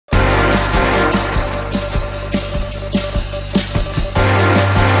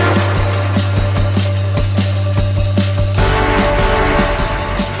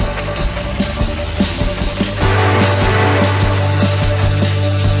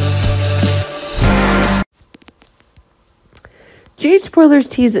GH spoilers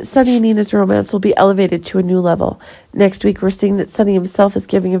tease that Sonny and Nina's romance will be elevated to a new level. Next week, we're seeing that Sonny himself is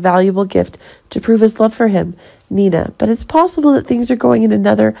giving a valuable gift to prove his love for him, Nina. But it's possible that things are going in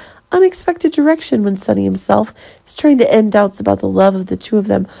another unexpected direction when Sonny himself is trying to end doubts about the love of the two of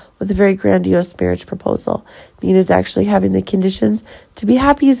them with a very grandiose marriage proposal. Nina's actually having the conditions to be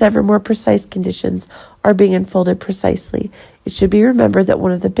happy as ever. More precise conditions are being unfolded precisely. It should be remembered that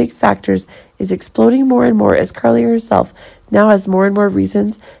one of the big factors is exploding more and more as Carly herself now has more and more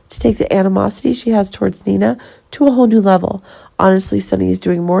reasons to take the animosity she has towards Nina to a whole new level. Honestly, Sonny is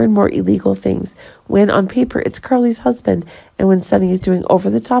doing more and more illegal things when, on paper, it's Carly's husband, and when Sonny is doing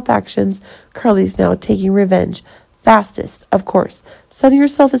over-the-top actions, Carly's now taking revenge. Fastest, of course. Sonny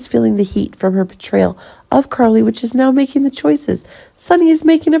herself is feeling the heat from her betrayal of Carly, which is now making the choices. Sonny is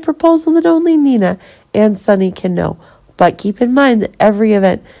making a proposal that only Nina and Sonny can know. But keep in mind that every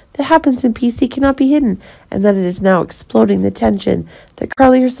event that happens in PC cannot be hidden, and that it is now exploding the tension that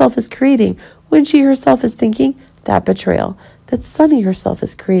Carly herself is creating when she herself is thinking that betrayal that Sonny herself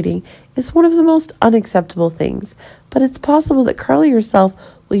is creating is one of the most unacceptable things. But it's possible that Carly herself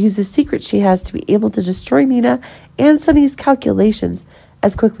will use the secret she has to be able to destroy Nina and Sonny's calculations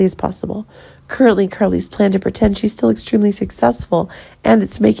as quickly as possible. Currently, Carly's plan to pretend she's still extremely successful, and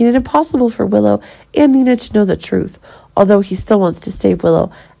it's making it impossible for Willow and Nina to know the truth, although he still wants to save Willow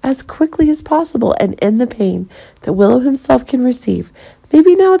as quickly as possible and end the pain that Willow himself can receive.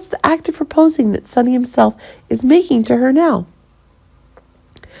 Maybe now it's the act of proposing that Sonny himself is making to her now.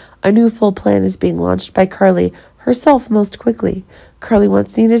 A new full plan is being launched by Carly herself most quickly. Carly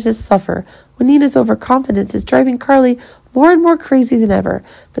wants Nina to suffer when Nina's overconfidence is driving Carly more and more crazy than ever.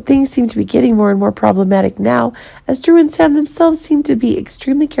 But things seem to be getting more and more problematic now, as Drew and Sam themselves seem to be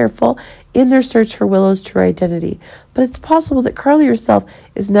extremely careful in their search for Willow's true identity. But it's possible that Carly herself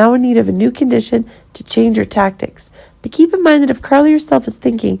is now in need of a new condition to change her tactics. But keep in mind that if Carly herself is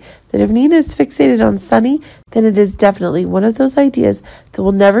thinking that if Nina is fixated on Sonny, then it is definitely one of those ideas that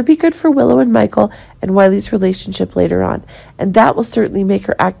will never be good for Willow and Michael and Wiley's relationship later on. And that will certainly make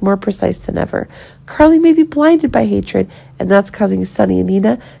her act more precise than ever. Carly may be blinded by hatred, and that's causing Sonny and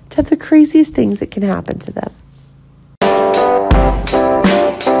Nina to have the craziest things that can happen to them.